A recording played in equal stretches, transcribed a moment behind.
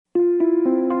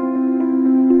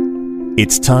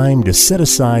It's time to set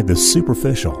aside the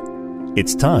superficial.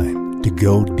 It's time to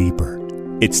go deeper.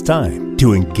 It's time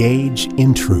to engage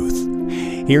in truth.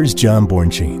 Here's John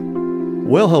Bornschein.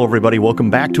 Well, hello, everybody. Welcome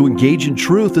back to Engage in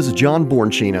Truth. This is John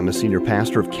Bornschein. I'm a senior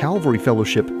pastor of Calvary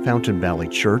Fellowship Fountain Valley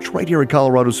Church right here in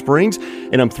Colorado Springs,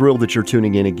 and I'm thrilled that you're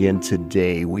tuning in again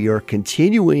today. We are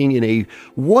continuing in a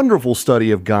wonderful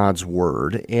study of God's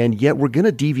Word, and yet we're going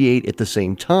to deviate at the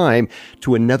same time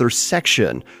to another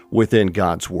section within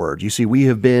God's Word. You see, we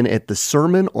have been at the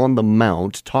Sermon on the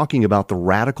Mount talking about the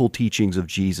radical teachings of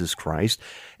Jesus Christ,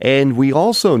 and we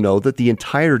also know that the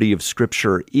entirety of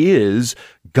Scripture is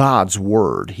God's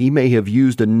Word. He may have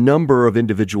used a number of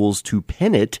individuals to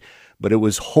pen it, but it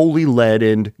was wholly led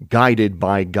and guided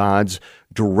by God's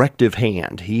directive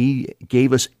hand. He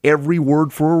gave us every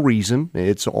word for a reason.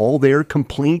 It's all there,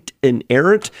 complete,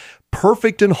 inerrant,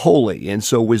 perfect, and holy. And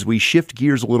so as we shift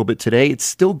gears a little bit today, it's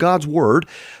still God's Word,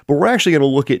 but we're actually going to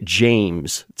look at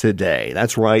James today.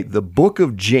 That's right. The book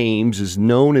of James is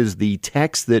known as the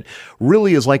text that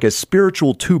really is like a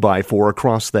spiritual 2x4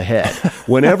 across the head.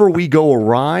 Whenever we go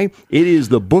awry, it is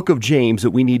the book of James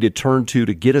that we need to turn to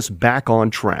get us back on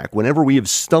track. Whenever we have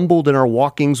stumbled in our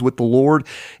walkings with the Lord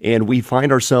and we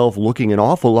find ourselves looking an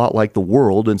awful lot like the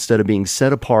world instead of being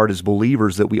set apart as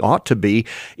believers that we ought to be,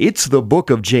 it's the book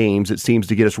of James that seems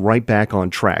to get us right back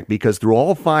on track, because through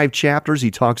all 5 chapters,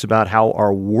 he talks about how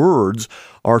our words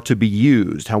are to be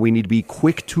used, how we need to be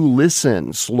quick to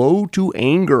listen, slow to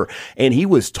anger. And he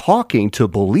was talking to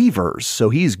believers. So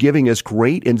he's giving us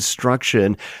great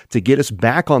instruction to get us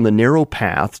back on the narrow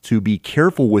path, to be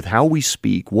careful with how we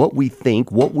speak, what we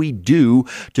think, what we do,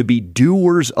 to be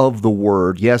doers of the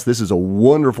word. Yes, this is a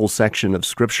wonderful section of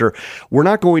Scripture. We're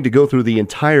not going to go through the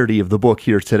entirety of the book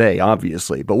here today,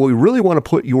 obviously, but what we really want to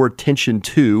put your attention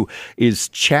to is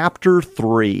chapter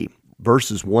 3.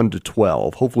 Verses 1 to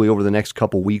 12. Hopefully over the next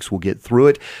couple weeks we'll get through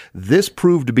it. This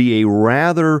proved to be a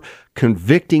rather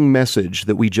convicting message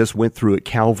that we just went through at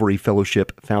Calvary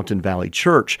Fellowship Fountain Valley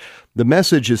Church. The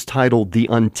message is titled The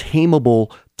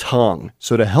Untamable Tongue.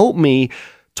 So to help me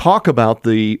talk about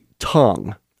the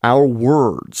tongue, our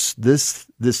words, this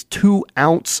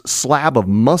 2-ounce slab of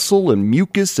muscle and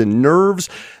mucus and nerves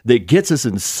that gets us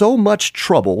in so much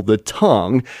trouble, the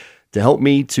tongue. To help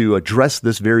me to address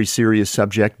this very serious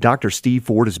subject, Dr. Steve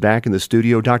Ford is back in the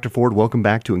studio. Dr. Ford, welcome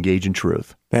back to Engage in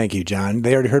Truth. Thank you, John.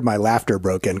 They already heard my laughter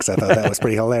broke in because I thought that was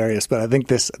pretty hilarious, but I think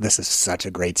this is such a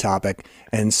great topic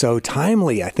and so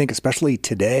timely, I think, especially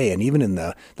today and even in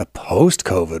the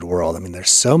post-COVID world. I mean,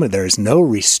 there's no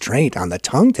restraint on the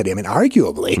tongue today. I mean,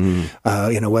 arguably,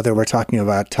 whether we're talking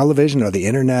about television or the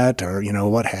internet or,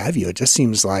 what have you, it just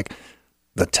seems like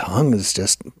the tongue is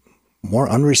just more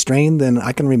unrestrained than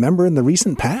I can remember in the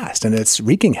recent past, and it's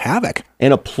wreaking havoc.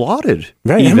 And applauded.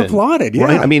 Right, and applauded, yeah.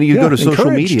 Right? I mean, you go to social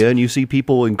encouraged. media and you see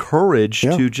people encouraged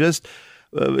to just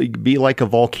be like a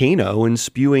volcano and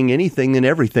spewing anything and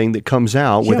everything that comes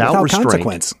out without restraint.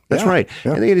 Consequence. That's right.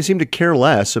 Yeah. And they seem to care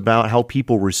less about how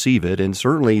people receive it. And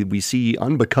certainly we see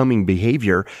unbecoming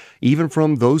behavior even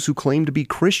from those who claim to be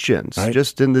Christians,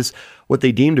 just in this, what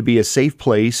they deem to be a safe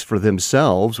place for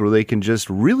themselves, where they can just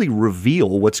really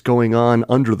reveal what's going on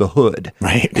under the hood,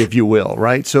 if you will,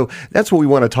 right? So that's what we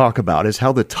want to talk about, is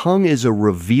how the tongue is a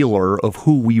revealer of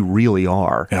who we really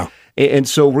are. Yeah. And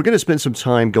so we're going to spend some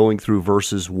time going through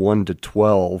verses 1 to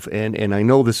 12, and I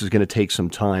know this is going to take some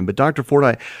time, but Dr. Ford,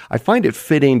 I find it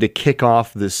fitting to kick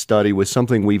off this study with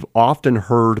something we've often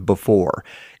heard before,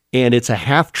 and it's a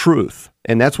half-truth,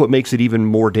 and that's what makes it even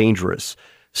more dangerous.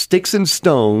 Sticks and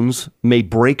stones may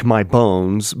break my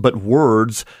bones, but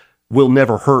words will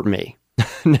never hurt me.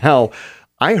 Now,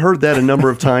 I heard that a number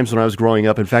of times when I was growing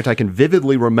up. In fact, I can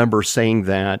vividly remember saying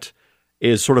that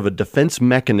is sort of a defense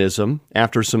mechanism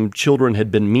after some children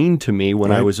had been mean to me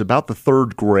when I was about the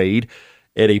 3rd grade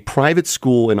at a private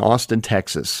school in Austin,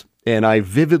 Texas. And I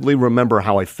vividly remember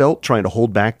how I felt trying to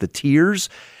hold back the tears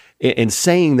and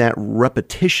saying that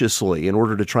repetitiously in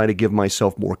order to try to give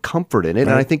myself more comfort in it.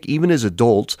 And I think even as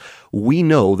adults, we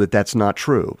know that that's not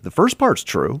true. The first part's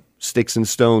true. Sticks and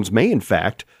stones may, in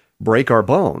fact, break our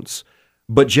bones,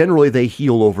 but generally they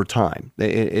heal over time.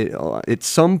 At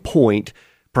some point,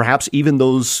 perhaps even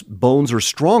those bones are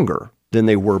stronger than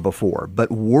they were before. But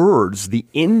words, the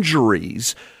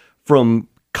injuries from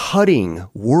cutting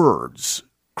words,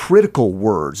 critical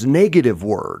words, negative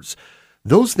words,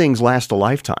 those things last a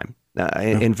lifetime.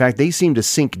 In fact, they seem to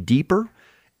sink deeper,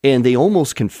 and they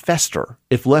almost can fester.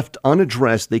 If left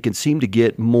unaddressed, they can seem to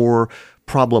get more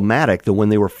problematic than when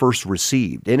they were first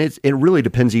received. And it really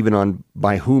depends even on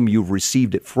by whom you've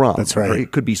received it from. That's right.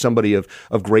 It could be somebody of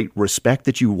great respect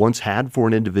that you once had for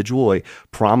an individual, a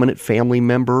prominent family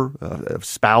member, a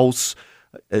spouse,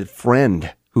 a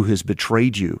friend who has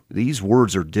betrayed you. These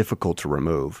words are difficult to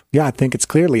remove. Yeah, I think it's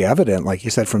clearly evident, like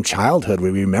you said, from childhood. We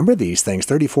remember these things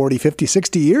 30, 40, 50,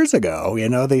 60 years ago.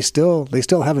 They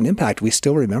still have an impact. We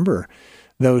still remember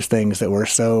those things that were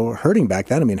so hurting back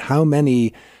then. I mean, how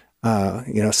many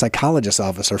psychologists'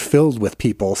 office are filled with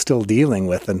people still dealing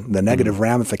with the negative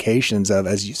ramifications of,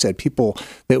 as you said, people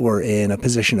that were in a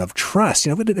position of trust.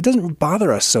 It doesn't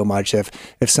bother us so much if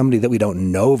somebody that we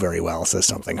don't know very well says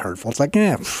something hurtful. It's like,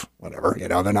 whatever.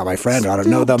 They're not my friend. I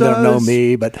don't know them. They don't know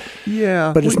me. But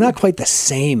it's not quite the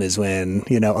same as when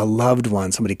a loved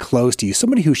one, somebody close to you,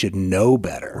 somebody who should know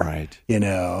better, right?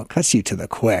 Cuts you to the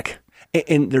quick.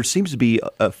 And there seems to be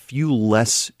a few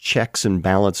less checks and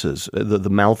balances. The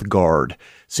mouth guard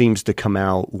seems to come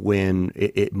out when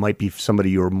it might be somebody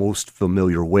you're most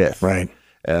familiar with. Right.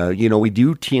 We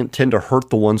do tend to hurt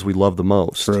the ones we love the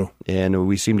most. True. And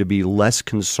we seem to be less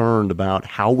concerned about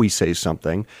how we say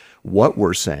something, what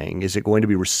we're saying. Is it going to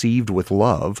be received with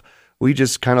love? We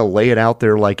just kind of lay it out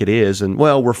there like it is. And,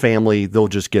 we're family. They'll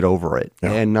just get over it.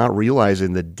 Yeah. And not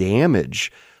realizing the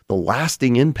damage, the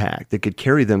lasting impact that could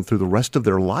carry them through the rest of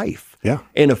their life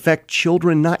and affect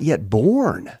children not yet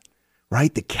born,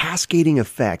 right? The cascading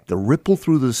effect, the ripple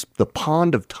through the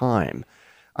pond of time,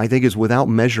 I think is without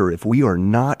measure if we are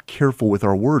not careful with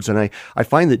our words. And I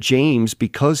find that James,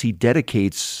 because he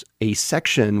dedicates a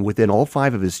section within all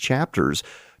 5 of his chapters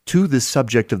to this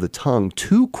subject of the tongue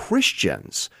to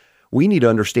Christians, we need to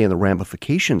understand the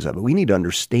ramifications of it. We need to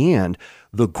understand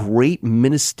the great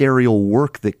ministerial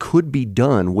work that could be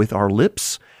done with our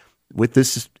lips, with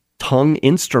this tongue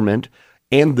instrument,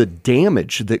 and the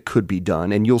damage that could be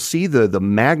done. And you'll see the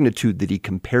magnitude that he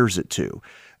compares it to,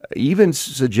 even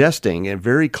suggesting and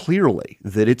very clearly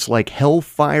that it's like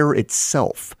hellfire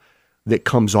itself that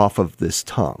comes off of this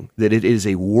tongue, that it is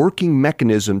a working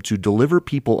mechanism to deliver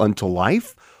people unto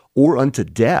life or unto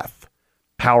death.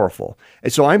 Powerful.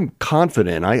 And so I'm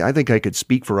confident, I think I could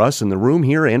speak for us in the room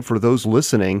here and for those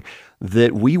listening,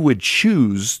 that we would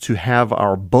choose to have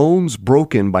our bones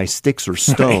broken by sticks or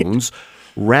stones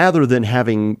rather than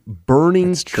having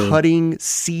burning, cutting,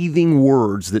 seething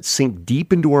words that sink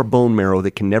deep into our bone marrow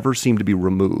that can never seem to be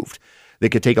removed, that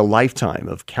could take a lifetime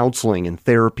of counseling and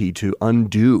therapy to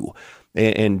undo,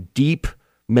 and deep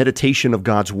meditation of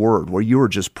God's word, where you are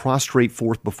just prostrate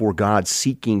forth before God,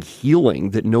 seeking healing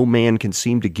that no man can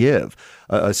seem to give,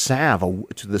 a salve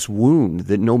to this wound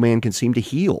that no man can seem to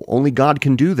heal. Only God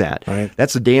can do that. Right.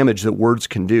 That's the damage that words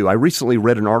can do. I recently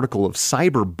read an article of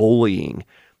cyberbullying.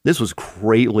 This was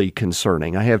greatly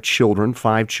concerning. I have children,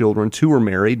 5 children, 2 are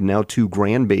married, now 2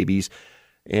 grandbabies,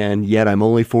 and yet I'm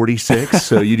only 46,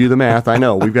 so you do the math. I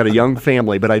know, we've got a young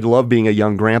family, but I love being a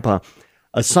young grandpa.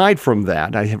 Aside from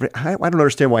that, I don't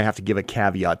understand why I have to give a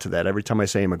caveat to that every time I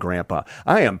say I'm a grandpa.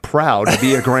 I am proud to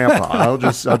be a grandpa. I'll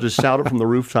just shout it from the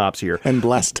rooftops here. And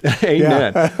blessed.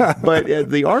 Amen. But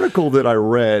the article that I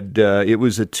read, it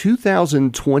was a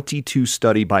 2022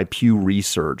 study by Pew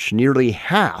Research. Nearly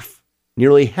half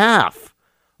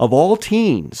of all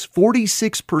teens,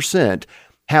 46%,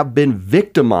 have been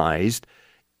victimized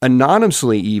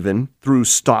anonymously, even through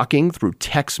stalking, through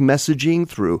text messaging,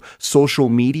 through social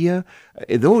media.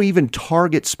 They'll even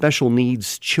target special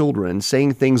needs children,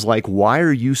 saying things like, "Why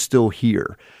are you still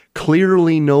here?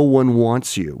 Clearly no one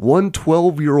wants you." One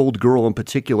 12-year-old girl in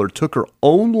particular took her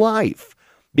own life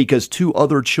because 2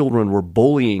 other children were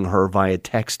bullying her via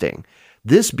texting.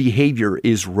 This behavior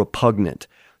is repugnant.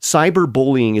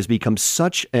 Cyberbullying has become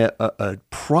such a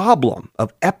problem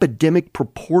of epidemic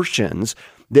proportions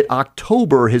that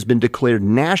October has been declared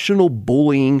National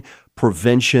Bullying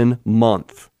Prevention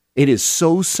Month. It is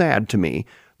so sad to me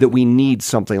that we need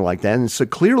something like that. And so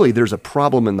clearly there's a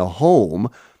problem in the home.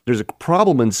 There's a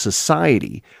problem in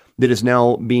society that is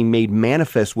now being made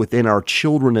manifest within our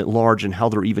children at large and how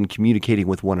they're even communicating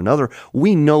with one another.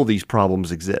 We know these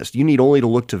problems exist. You need only to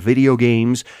look to video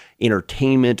games,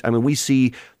 entertainment. I mean, we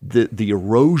see the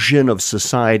erosion of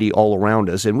society all around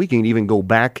us. And we can even go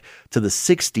back to the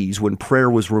 60s when prayer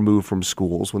was removed from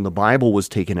schools, when the Bible was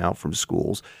taken out from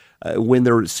schools, when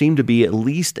there seemed to be at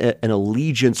least an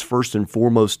allegiance first and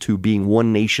foremost to being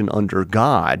one nation under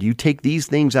God. You take these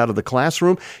things out of the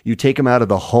classroom, you take them out of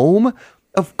the home,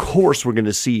 of course we're going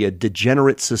to see a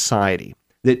degenerate society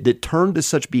that turn to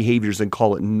such behaviors and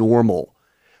call it normal,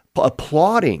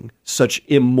 applauding such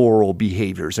immoral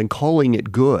behaviors and calling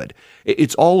it good.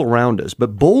 It's all around us.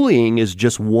 But bullying is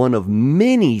just one of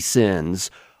many sins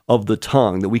of the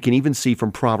tongue that we can even see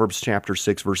from Proverbs chapter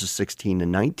 6, verses 16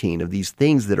 and 19 of these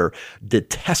things that are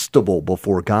detestable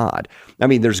before God. I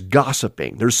mean, there's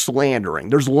gossiping, there's slandering,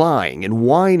 there's lying and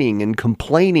whining and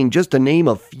complaining, just to name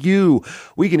a few.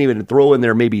 We can even throw in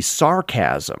there maybe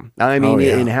sarcasm. I mean,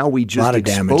 in how we just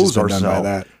expose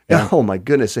ourselves. Yeah. Oh my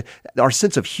goodness. Our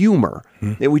sense of humor,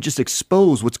 that we just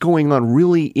expose what's going on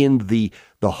really in the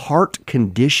heart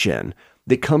condition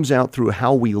that comes out through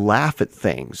how we laugh at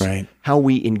things, how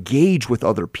we engage with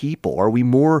other people. Are we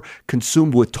more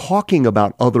consumed with talking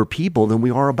about other people than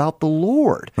we are about the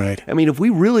Lord? Right. I mean, if we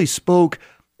really spoke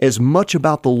as much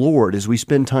about the Lord as we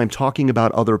spend time talking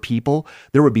about other people,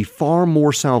 there would be far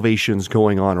more salvations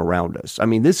going on around us. I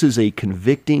mean, this is a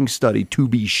convicting study, to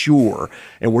be sure,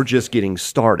 and we're just getting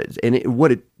started. And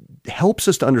what it helps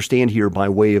us to understand here by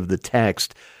way of the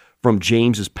text from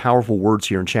James's powerful words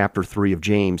here in chapter 3 of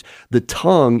James, the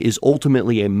tongue is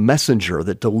ultimately a messenger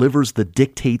that delivers the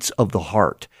dictates of the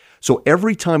heart. So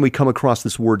every time we come across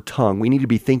this word tongue, we need to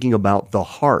be thinking about the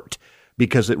heart,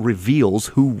 because it reveals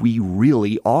who we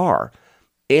really are.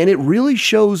 And it really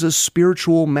shows a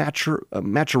spiritual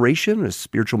maturation, a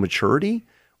spiritual maturity,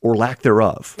 or lack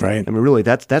thereof. Right. I mean, really,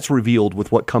 that's revealed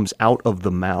with what comes out of the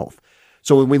mouth.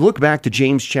 So when we look back to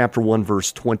James chapter 1,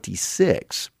 verse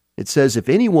 26, it says, if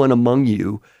anyone among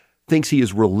you thinks he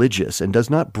is religious and does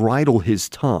not bridle his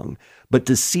tongue, but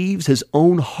deceives his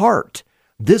own heart,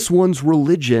 this one's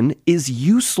religion is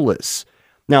useless.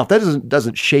 Now, if that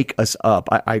doesn't shake us up,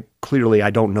 I clearly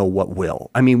don't know what will.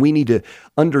 I mean, we need to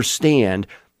understand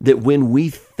that when we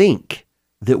think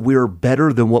that we're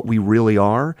better than what we really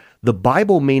are, the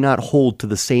Bible may not hold to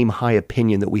the same high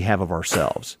opinion that we have of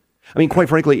ourselves. I mean, quite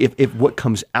frankly, if what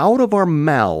comes out of our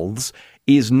mouths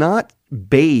is not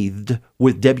bathed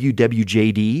with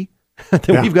WWJD,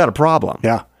 then we've got a problem.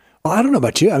 Yeah. Well, I don't know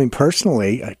about you. I mean,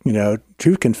 personally,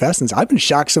 true confessions, I've been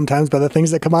shocked sometimes by the things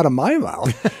that come out of my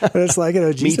mouth. But it's like,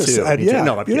 Jesus. Me too.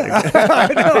 No, I'm kidding. I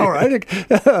know, right?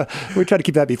 We try to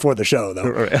keep that before the show,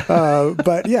 though.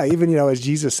 But yeah, even, as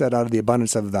Jesus said, out of the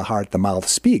abundance of the heart, the mouth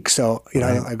speaks. So,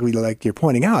 like you're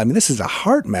pointing out, I mean, this is a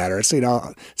heart matter.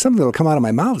 So, something that will come out of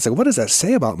my mouth. It's like, what does that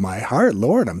say about my heart?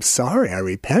 Lord, I'm sorry. I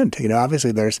repent.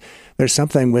 Obviously there's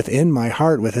something within my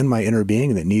heart, within my inner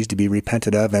being that needs to be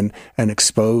repented of and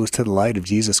exposed to the light of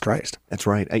Jesus Christ. That's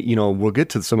right. We'll get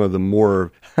to some of the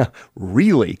more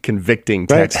really convicting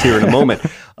text here in a moment.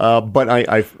 But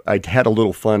I had a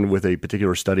little fun with a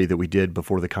particular study that we did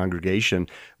before the congregation.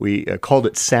 We called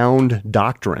it sound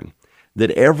doctrine,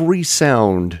 that every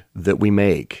sound that we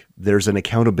make, there's an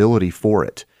accountability for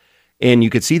it. And you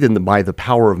could see then by the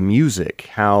power of music,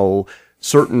 how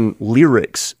certain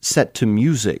lyrics set to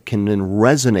music can then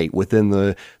resonate within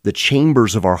the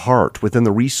chambers of our heart, within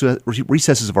the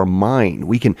recesses of our mind.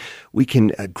 We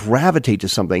can gravitate to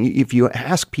something. If you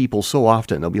ask people so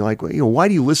often, they'll be like, well, why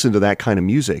do you listen to that kind of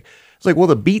music? It's like, well,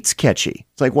 the beat's catchy.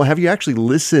 It's like, well, have you actually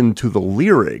listened to the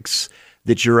lyrics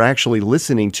that you're actually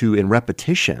listening to in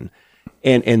repetition?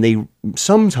 And they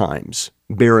sometimes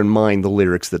bear in mind the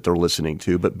lyrics that they're listening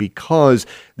to, but because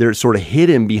they're sort of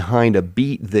hidden behind a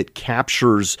beat that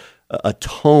captures a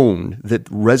tone that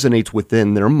resonates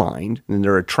within their mind, and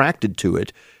they're attracted to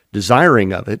it,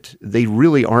 desiring of it, they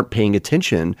really aren't paying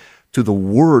attention to the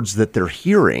words that they're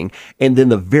hearing. And then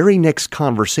the very next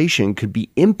conversation could be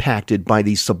impacted by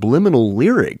these subliminal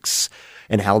lyrics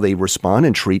and how they respond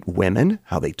and treat women,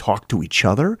 how they talk to each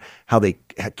other, how they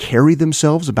carry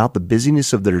themselves about the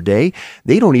busyness of their day.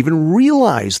 They don't even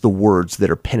realize the words that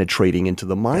are penetrating into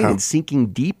the mind and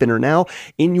sinking deep and are now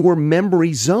in your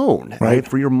memory zone, right?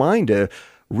 For your mind to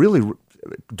really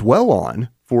dwell on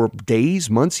for days,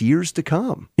 months, years to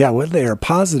come. Yeah, whether they are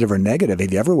positive or negative.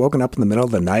 Have you ever woken up in the middle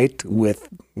of the night with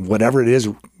whatever it is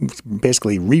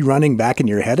basically rerunning back in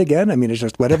your head again? I mean, it's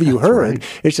just whatever you heard.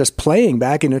 It's just playing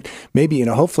back in it. Maybe,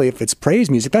 hopefully if it's praise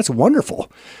music, that's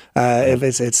wonderful. If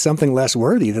it's something less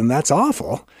worthy, then that's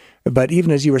awful. But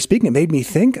even as you were speaking, it made me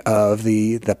think of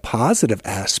the positive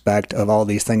aspect of all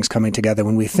these things coming together.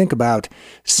 When we think about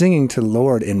singing to the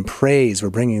Lord in praise, we're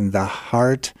bringing the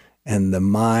heart and the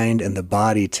mind and the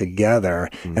body together.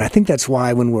 And I think that's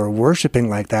why when we're worshiping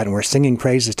like that and we're singing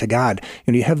praises to God,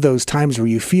 you have those times where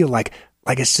you feel like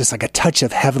it's just like a touch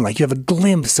of heaven, like you have a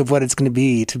glimpse of what it's going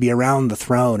to be around the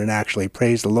throne and actually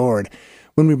praise the Lord.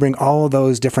 When we bring all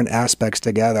those different aspects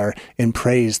together and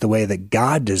praise the way that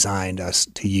God designed us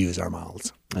to use our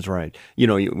mouths. That's right.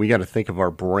 We got to think of our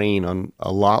brain on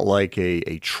a lot like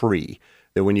a tree.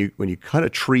 That when you cut a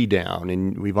tree down,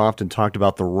 and we've often talked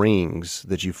about the rings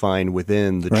that you find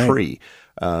within the tree.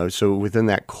 So within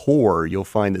that core, you'll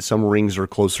find that some rings are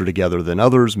closer together than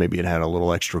others. Maybe it had a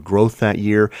little extra growth that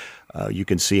year. You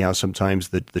can see how sometimes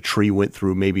the tree went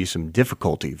through maybe some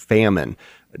difficulty, famine,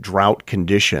 drought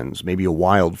conditions, maybe a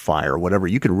wildfire, whatever.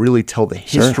 You can really tell the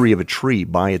history of a tree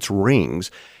by its rings.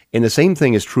 And the same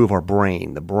thing is true of our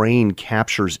brain. The brain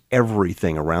captures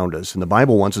everything around us. And the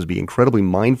Bible wants us to be incredibly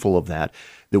mindful of that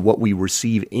what we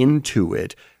receive into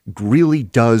it really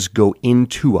does go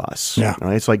into us. Yeah.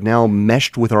 Right? It's like now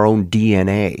meshed with our own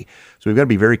DNA. So we've got to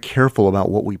be very careful about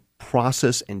what we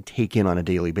process and take in on a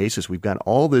daily basis. We've got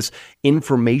all this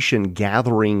information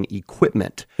gathering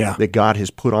equipment that God has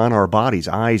put on our bodies,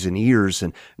 eyes and ears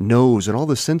and nose and all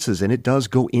the senses, and it does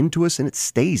go into us and it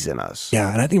stays in us.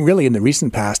 Yeah, and I think really in the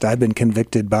recent past, I've been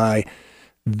convicted by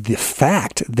the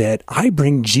fact that I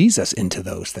bring Jesus into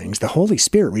those things. The Holy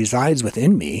Spirit resides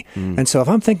within me. And so if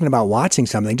I'm thinking about watching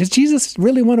something, does Jesus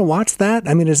really want to watch that?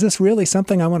 I mean, is this really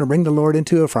something I want to bring the Lord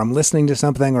into if I'm listening to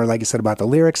something, or like you said about the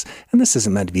lyrics, and this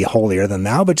isn't meant to be holier than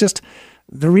thou, but just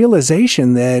the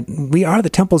realization that we are the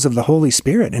temples of the Holy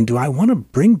Spirit. And do I want to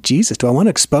bring Jesus? Do I want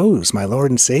to expose my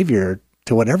Lord and Savior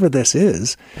to whatever this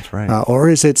is? That's right. Or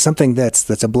is it something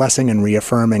that's a blessing and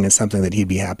reaffirming and something that he'd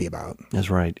be happy about? That's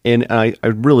right. And I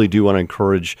really do want to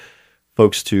encourage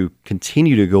folks to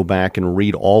continue to go back and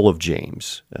read all of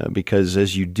James, because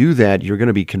as you do that, you're going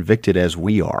to be convicted, as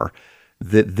we are,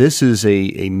 that this is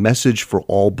a message for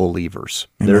all believers.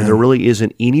 There really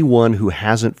isn't anyone who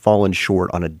hasn't fallen short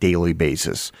on a daily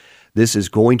basis. This is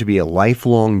going to be a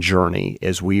lifelong journey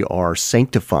as we are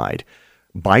sanctified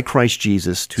by Christ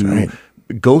Jesus to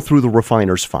go through the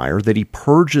refiner's fire, that he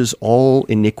purges all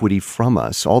iniquity from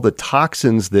us, all the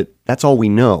toxins that's all we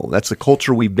know. That's the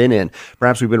culture we've been in.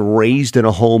 Perhaps we've been raised in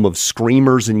a home of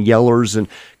screamers and yellers and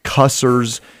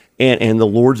cussers, and the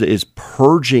Lord is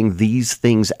purging these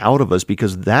things out of us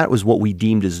because that was what we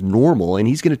deemed as normal, and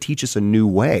he's going to teach us a new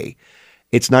way.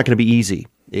 It's not going to be easy.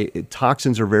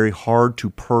 Toxins are very hard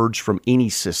to purge from any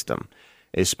system,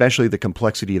 especially the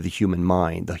complexity of the human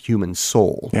mind, the human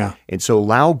soul. Yeah. And so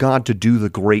allow God to do the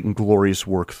great and glorious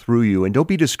work through you. And don't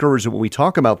be discouraged when we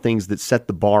talk about things that set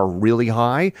the bar really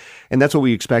high, and that's what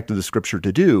we expect of the Scripture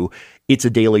to do. It's a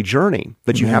daily journey,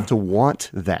 but you have to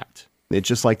want that. It's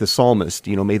just like the psalmist,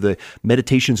 may the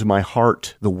meditations of my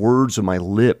heart, the words of my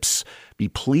lips be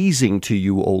pleasing to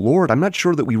you, O Lord. I'm not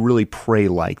sure that we really pray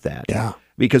like that. Yeah.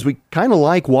 Because we kind of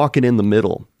like walking in the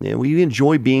middle. We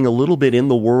enjoy being a little bit in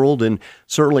the world and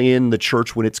certainly in the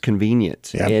church when it's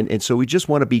convenient. Yep. And so we just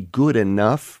want to be good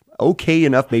enough, okay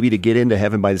enough maybe to get into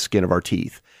heaven by the skin of our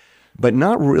teeth, but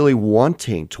not really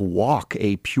wanting to walk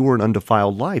a pure and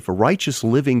undefiled life, a righteous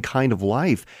living kind of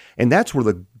life. And that's where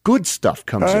the good stuff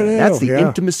comes in. That's the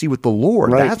intimacy with the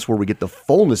Lord. Right. That's where we get the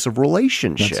fullness of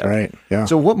relationship. That's right. Yeah.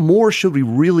 So what more should we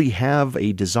really have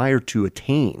a desire to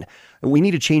attain? We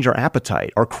need to change our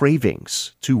appetite, our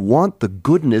cravings, to want the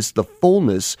goodness, the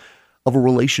fullness of a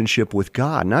relationship with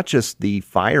God, not just the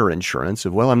fire insurance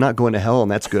of, well, I'm not going to hell and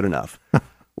that's good enough.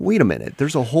 Wait a minute.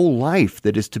 There's a whole life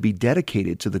that is to be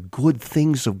dedicated to the good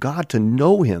things of God, to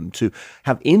know him, to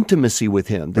have intimacy with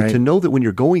him, to know that when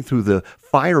you're going through the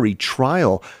fiery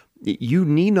trial, you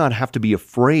need not have to be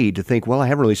afraid to think, well, I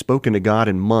haven't really spoken to God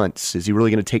in months. Is he really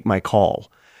going to take my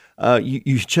call?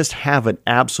 You just have an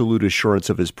absolute assurance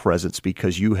of his presence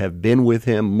because you have been with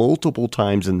him multiple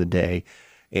times in the day,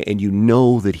 and you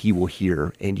know that he will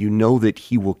hear, and you know that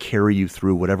he will carry you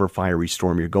through whatever fiery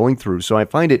storm you're going through. So I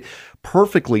find it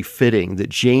perfectly fitting that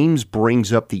James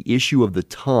brings up the issue of the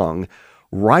tongue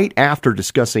right after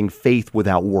discussing faith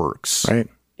without works. Right.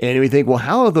 And we think, well,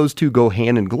 how do those two go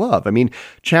hand in glove? I mean,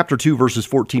 chapter 2, verses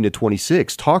 14 to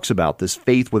 26 talks about this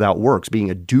faith without works,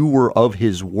 being a doer of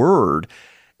his word,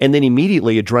 and then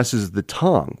immediately addresses the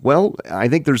tongue. Well, I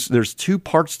think there's two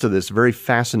parts to this, very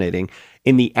fascinating.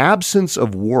 In the absence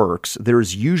of works, there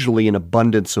is usually an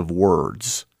abundance of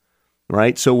words,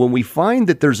 right? So when we find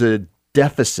that there's a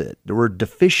deficit, that we're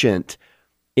deficient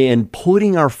in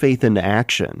putting our faith into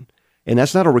action, and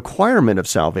that's not a requirement of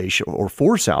salvation or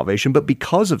for salvation, but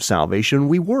because of salvation,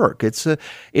 we work. It's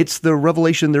the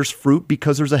revelation there's fruit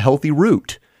because there's a healthy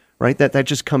root. Right? That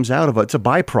just comes out of it's a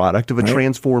byproduct of a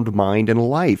transformed mind and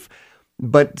life.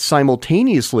 But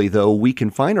simultaneously, though, we can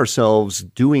find ourselves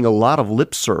doing a lot of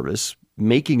lip service,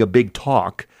 making a big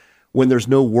talk when there's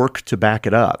no work to back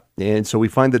it up. And so we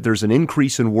find that there's an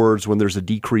increase in words when there's a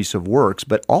decrease of works,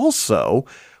 but also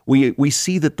we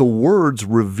see that the words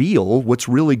reveal what's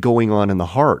really going on in the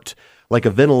heart, like a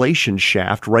ventilation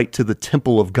shaft right to the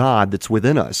temple of God that's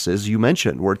within us. As you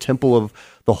mentioned, we're a temple of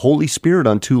the Holy Spirit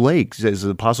on two legs, as the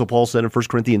Apostle Paul said in 1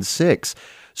 Corinthians 6.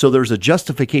 So there's a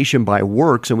justification by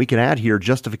works, and we can add here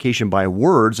justification by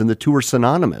words, and the two are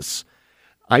synonymous.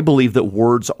 I believe that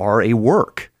words are a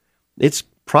work. It's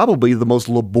probably the most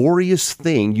laborious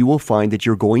thing you will find that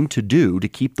you're going to do to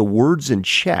keep the words in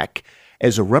check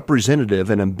as a representative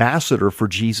and ambassador for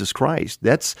Jesus Christ.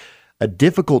 That's a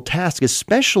difficult task,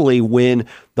 especially when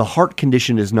the heart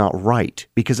condition is not right,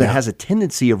 because it has a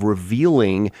tendency of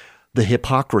revealing the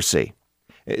hypocrisy.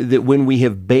 That when we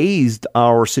have bathed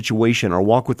our situation, our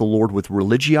walk with the Lord with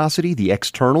religiosity, the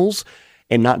externals,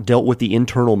 and not dealt with the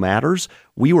internal matters,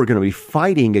 we are going to be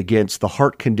fighting against the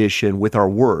heart condition with our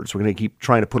words. We're going to keep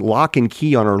trying to put lock and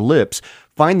key on our lips,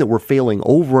 find that we're failing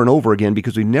over and over again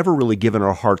because we've never really given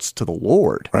our hearts to the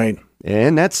Lord. Right.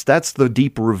 And that's the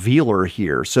deep revealer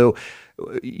here. So,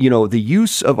 the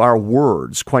use of our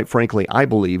words, quite frankly, I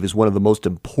believe is one of the most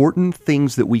important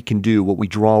things that we can do, what we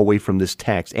draw away from this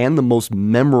text, and the most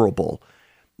memorable.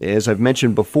 As I've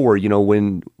mentioned before,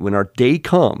 when our day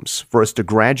comes for us to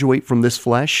graduate from this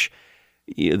flesh,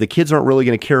 the kids aren't really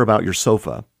going to care about your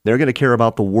sofa. They're going to care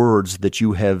about the words that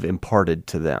you have imparted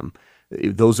to them,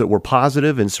 those that were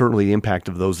positive, and certainly the impact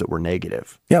of those that were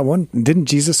negative. Yeah, didn't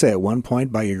Jesus say at one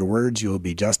point, by your words you will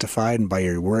be justified, and by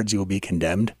your words you will be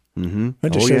condemned? Mm-hmm.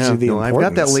 That just shows you the importance. I've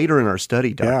got that later in our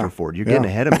study, Dr. Ford. You're getting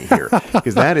ahead of me here,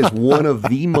 because that is one of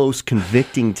the most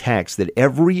convicting texts, that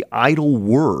every idle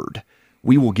word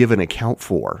we will give an account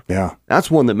for. Yeah.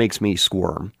 That's one that makes me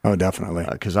squirm. Oh, definitely.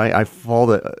 Because I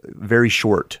fall very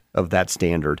short of that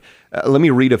standard. Let me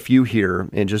read a few here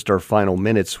in just our final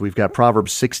minutes. We've got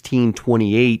Proverbs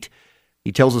 16:28.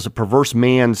 He tells us a perverse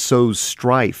man sows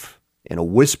strife, and a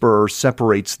whisperer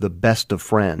separates the best of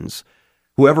friends.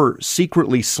 Whoever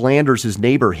secretly slanders his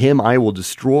neighbor, him I will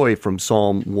destroy, from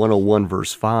Psalm 101,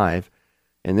 verse 5.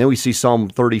 And then we see Psalm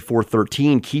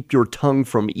 34:13, keep your tongue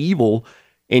from evil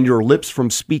and your lips from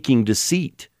speaking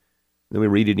deceit. Then we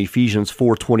read in Ephesians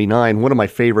 4:29, one of my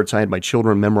favorites. I had my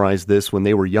children memorize this when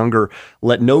they were younger.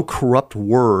 Let no corrupt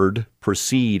word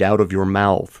proceed out of your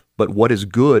mouth, but what is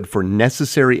good for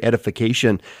necessary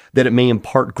edification, that it may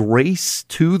impart grace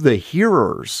to the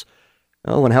hearers.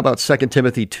 Oh, and how about 2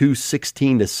 Timothy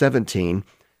 2:16-17?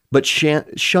 But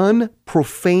shun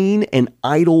profane and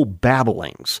idle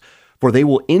babblings, for they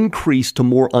will increase to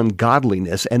more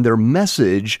ungodliness, and their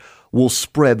message will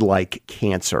spread like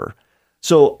cancer.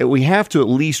 So we have to at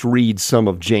least read some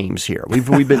of James here.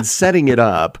 We've been setting it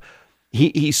up.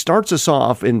 He starts us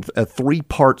off in a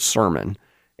 3-part sermon,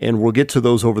 and we'll get to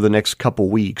those over the next couple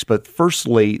weeks. But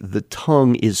firstly, the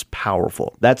tongue is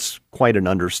powerful. That's quite an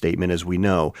understatement, as we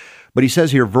know. But he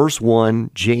says here, verse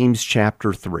 1, James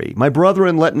chapter 3, my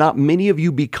brethren, let not many of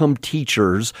you become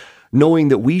teachers, knowing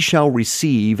that we shall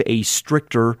receive a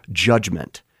stricter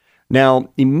judgment. Now,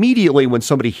 immediately when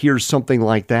somebody hears something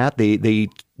like that, they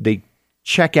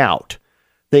check out,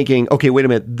 thinking, okay, wait a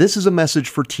minute, this is a message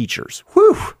for teachers.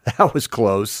 Whew, that was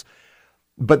close.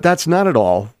 But that's not at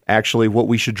all actually what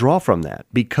we should draw from that,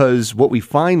 because what we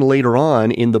find later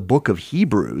on in the book of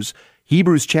Hebrews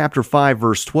chapter 5,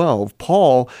 verse 12,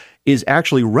 Paul is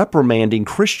actually reprimanding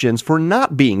Christians for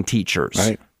not being teachers.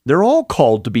 Right. They're all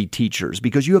called to be teachers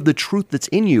because you have the truth that's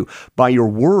in you. By your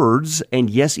words, and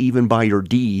yes, even by your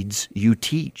deeds, you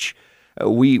teach.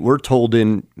 We're told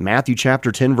in Matthew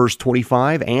chapter 10, verse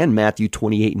 25, and Matthew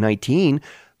 28:19,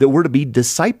 that we're to be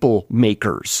disciple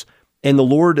makers. And the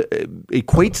Lord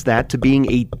equates that to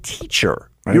being a teacher.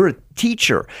 Right. You're a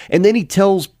teacher. And then he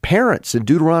tells parents in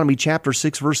Deuteronomy chapter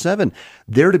 6, verse 7,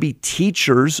 they're to be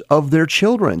teachers of their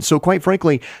children. So quite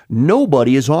frankly,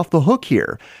 nobody is off the hook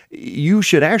here. You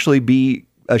should actually be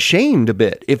ashamed a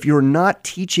bit if you're not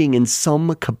teaching in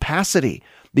some capacity,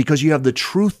 because you have the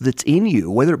truth that's in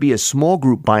you, whether it be a small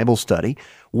group Bible study,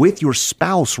 with your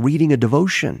spouse reading a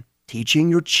devotion, teaching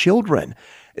your children.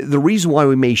 The reason why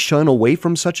we may shun away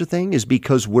from such a thing is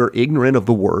because we're ignorant of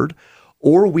the word,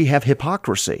 or we have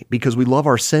hypocrisy because we love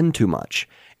our sin too much.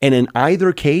 And in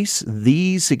either case,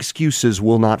 these excuses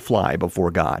will not fly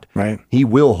before God. Right. He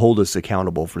will hold us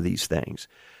accountable for these things.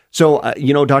 So,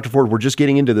 Dr. Ford, we're just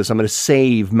getting into this. I'm going to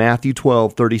save Matthew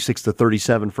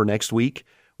 12:36-37 for next week.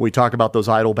 We talk about those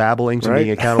idle babblings and being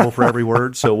accountable for every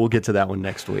word. So we'll get to that one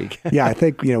next week. Yeah, I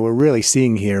think, we're really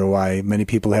seeing here why many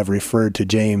people have referred to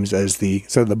James as the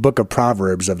book of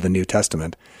Proverbs of the New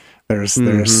Testament. There's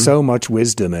so much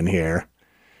wisdom in here.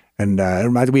 And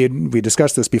we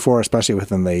discussed this before, especially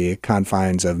within the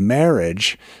confines of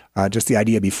marriage, just the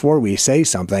idea before we say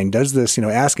something, does this,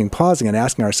 pausing and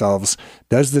asking ourselves,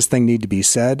 does this thing need to be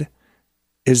said?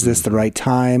 is this the right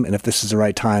time? And if this is the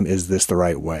right time, is this the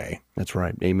right way? That's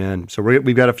right. Amen. So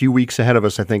we've got a few weeks ahead of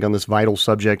us, I think, on this vital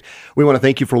subject. We want to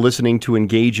thank you for listening to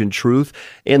Engage in Truth.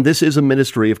 And this is a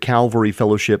ministry of Calvary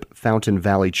Fellowship Fountain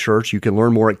Valley Church. You can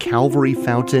learn more at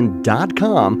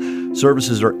calvaryfountain.com.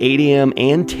 Services are 8 a.m.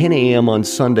 and 10 a.m. on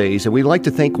Sundays. And we'd like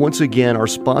to thank once again our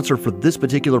sponsor for this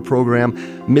particular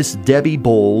program, Miss Debbie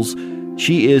Bowles.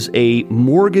 She is a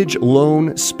mortgage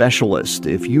loan specialist.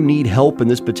 If you need help in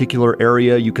this particular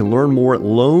area, you can learn more at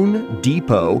Loan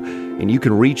Depot, and you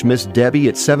can reach Miss Debbie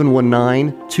at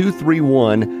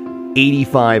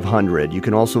 719-231-8500. You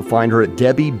can also find her at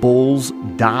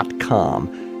debbiebowles.com,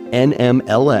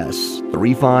 NMLS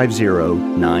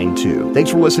 35092. Thanks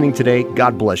for listening today.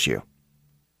 God bless you.